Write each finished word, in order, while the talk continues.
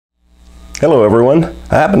Hello everyone.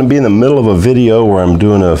 I happen to be in the middle of a video where I'm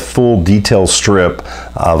doing a full detail strip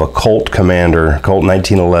of a Colt Commander, Colt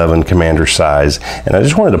 1911 Commander size, and I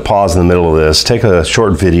just wanted to pause in the middle of this, take a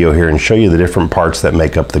short video here and show you the different parts that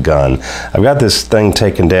make up the gun. I've got this thing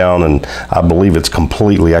taken down and I believe it's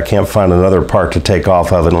completely, I can't find another part to take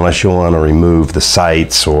off of it unless you want to remove the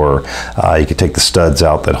sights, or you could take the studs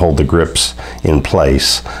out that hold the grips in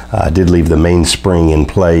place. I did leave the mainspring in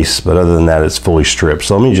place, but other than that it's fully stripped.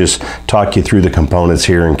 So let me just talk you through the components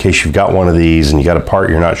here in case you've got one of these and you got a part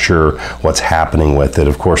you're not sure what's happening with it.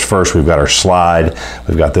 Of course, first we've got our slide.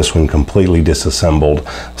 We've got this one completely disassembled.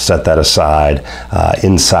 Set that aside.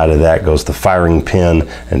 Inside of that goes the firing pin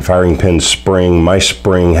and firing pin spring. My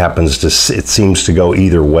spring happens to, it seems to go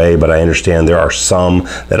either way, but I understand there are some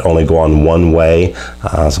that only go on one way.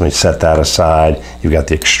 So let me set that aside. You've got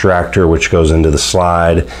the extractor, which goes into the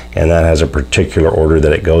slide, and that has a particular order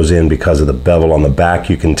that it goes in because of the bevel on the back,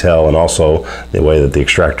 you can tell, and also the way that the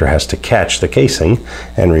extractor has to catch the casing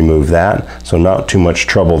and remove that. So not too much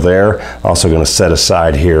trouble there. Also going to set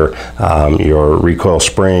aside here your recoil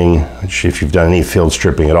spring, which if you've done any field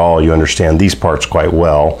stripping at all, you understand these parts quite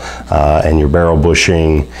well, and your barrel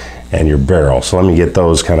bushing and your barrel. So let me get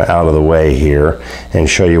those kind of out of the way here and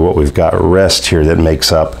show you what we've got rest here that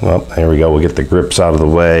makes up. Well, there we go. We'll get the grips out of the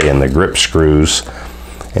way and the grip screws.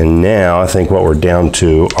 And now I think what we're down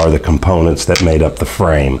to are the components that made up the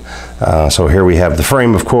frame. So here we have the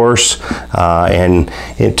frame, of course, and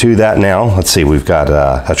to that now, let's see, we've got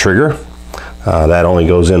a trigger. That only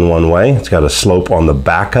goes in one way. It's got a slope on the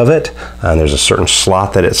back of it, and there's a certain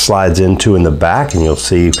slot that it slides into in the back, and you'll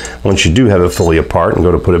see once you do have it fully apart and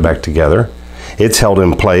go to put it back together, it's held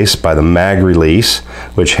in place by the mag release,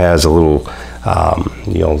 which has a little,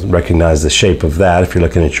 you'll recognize the shape of that if you're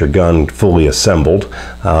looking at your gun fully assembled.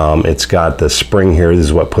 It's got the spring here. This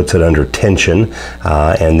is what puts it under tension,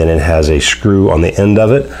 and then it has a screw on the end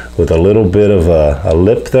of it with a little bit of a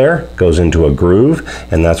lip there, goes into a groove,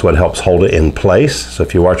 and that's what helps hold it in place. So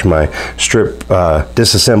if you watch my strip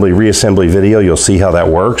disassembly reassembly video, you'll see how that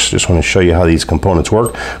works. Just want to show you how these components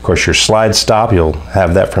work. Of course, your slide stop, you'll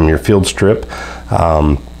have that from your field strip.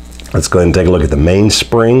 Let's go ahead and take a look at the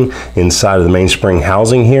mainspring. Inside of the mainspring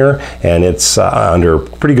housing here, and it's under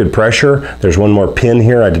pretty good pressure. There's one more pin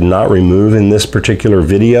here I did not remove in this particular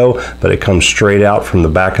video, but it comes straight out from the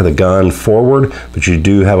back of the gun forward, but you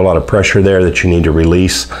do have a lot of pressure there that you need to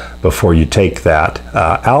release before you take that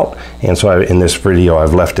out. And so in this video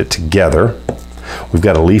I've left it together. We've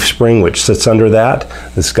got a leaf spring which sits under that.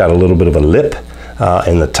 It's got a little bit of a lip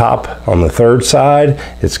in the top on the third side.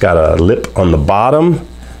 It's got a lip on the bottom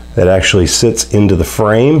that actually sits into the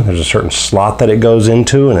frame. There's a certain slot that it goes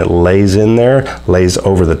into, and it lays in there, lays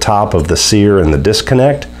over the top of the sear and the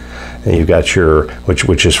disconnect. And you've got your,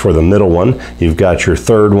 which is for the middle one. You've got your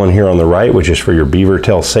third one here on the right, which is for your beaver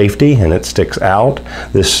tail safety, and it sticks out.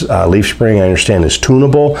 This leaf spring, I understand, is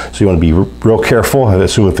tunable, so you want to be real careful. I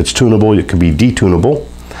assume if it's tunable, it could be detunable.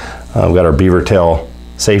 We've got our beaver tail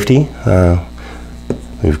safety.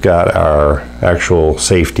 We've got our actual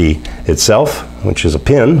safety itself, which is a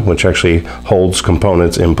pin, which actually holds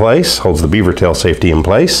components in place, holds the beaver tail safety in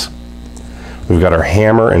place. We've got our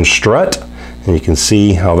hammer and strut, and you can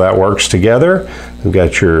see how that works together. We've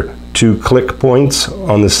got your two click points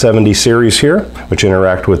on the 70 series here, which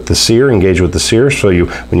interact with the sear, engage with the sear. So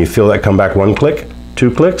when you feel that come back one click,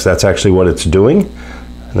 two clicks, that's actually what it's doing.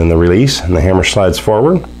 And then the release, and the hammer slides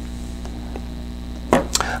forward.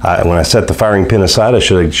 When I set the firing pin aside, I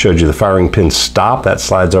should have showed you the firing pin stop. That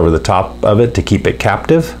slides over the top of it to keep it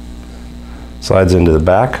captive. Slides into the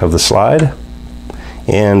back of the slide.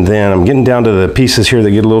 And then I'm getting down to the pieces here that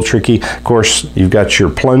get a little tricky. Of course, you've got your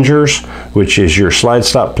plungers, which is your slide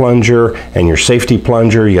stop plunger and your safety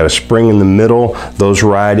plunger. You got a spring in the middle. Those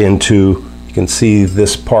ride into, you can see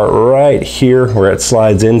this part right here where it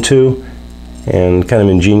slides into. And kind of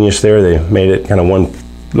ingenious there. They made it kind of one,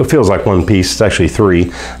 it feels like one piece, it's actually three,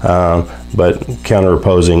 but counter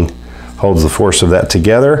opposing holds the force of that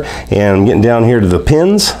together. And I'm getting down here to the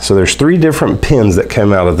pins. So there's three different pins that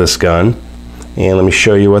come out of this gun, and let me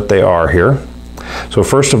show you what they are here. So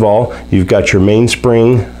first of all, you've got your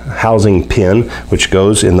mainspring housing pin, which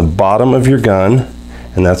goes in the bottom of your gun,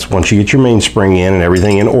 and that's once you get your mainspring in and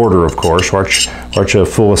everything in order, of course. Watch a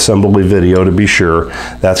full assembly video to be sure.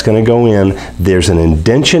 That's going to go in. There's an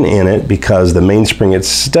indention in it because the mainspring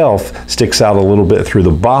itself sticks out a little bit through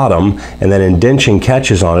the bottom, and that indention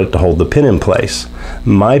catches on it to hold the pin in place.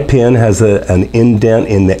 My pin has an indent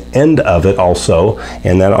in the end of it also,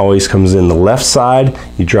 and that always comes in the left side.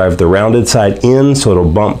 You drive the rounded side in so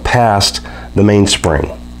it'll bump past the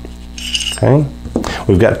mainspring. Okay.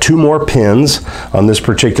 We've got 2 more pins on this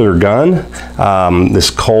particular gun. This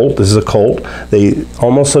is a Colt. They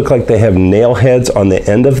almost look like they have nail heads on the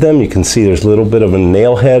end of them. You can see there's a little bit of a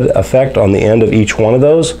nail head effect on the end of each one of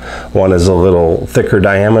those. One is a little thicker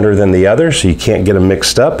diameter than the other, so you can't get them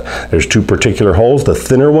mixed up. There's 2 particular holes. The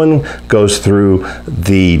thinner one goes through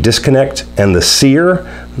the disconnect and the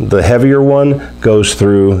sear. The heavier one goes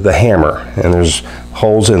through the hammer. And there's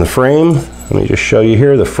holes in the frame. Let me just show you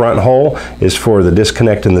here. The front hole is for the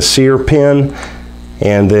disconnect and the sear pin.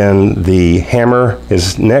 And then the hammer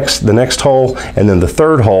is the next hole. And then the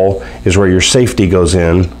third hole is where your safety goes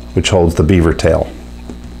in, which holds the beaver tail.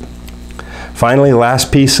 Finally,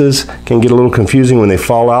 last pieces can get a little confusing when they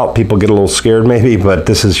fall out. People get a little scared maybe, but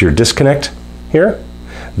this is your disconnect here.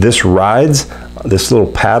 This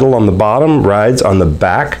little paddle on the bottom rides on the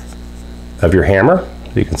back of your hammer.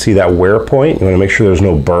 You can see that wear point. You want to make sure there's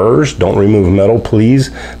no burrs. Don't remove metal, please,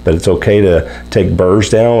 but it's okay to take burrs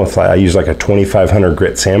down. I use like a 2500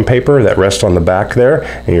 grit sandpaper that rests on the back there,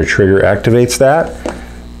 and your trigger activates that.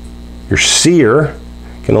 Your sear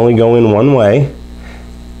can only go in one way.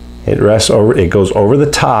 It goes over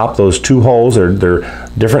the top. Those 2 holes they're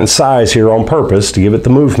different size here on purpose to give it the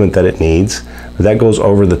movement that it needs. But that goes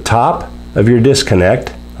over the top of your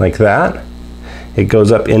disconnect like that. It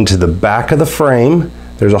goes up into the back of the frame.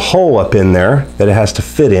 There's a hole up in there that it has to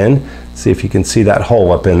fit in. See if you can see that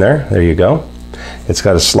hole up in there. There you go. It's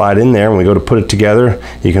got to slide in there. When we go to put it together,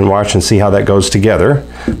 you can watch and see how that goes together.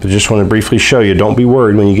 But just want to briefly show you, don't be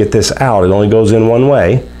worried when you get this out. It only goes in one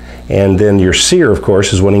way. And then your sear, of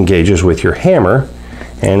course, is what engages with your hammer.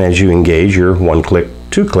 And as you engage your 1 click,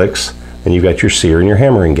 2 clicks, then you've got your sear and your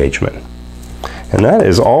hammer engagement. And that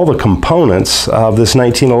is all the components of this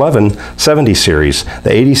 1911 70 series.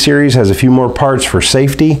 The 80 series has a few more parts for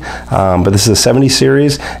safety, but this is a 70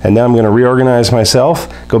 series. And now I'm going to reorganize myself,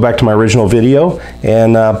 go back to my original video,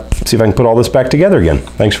 and see if I can put all this back together again.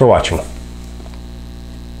 Thanks for watching.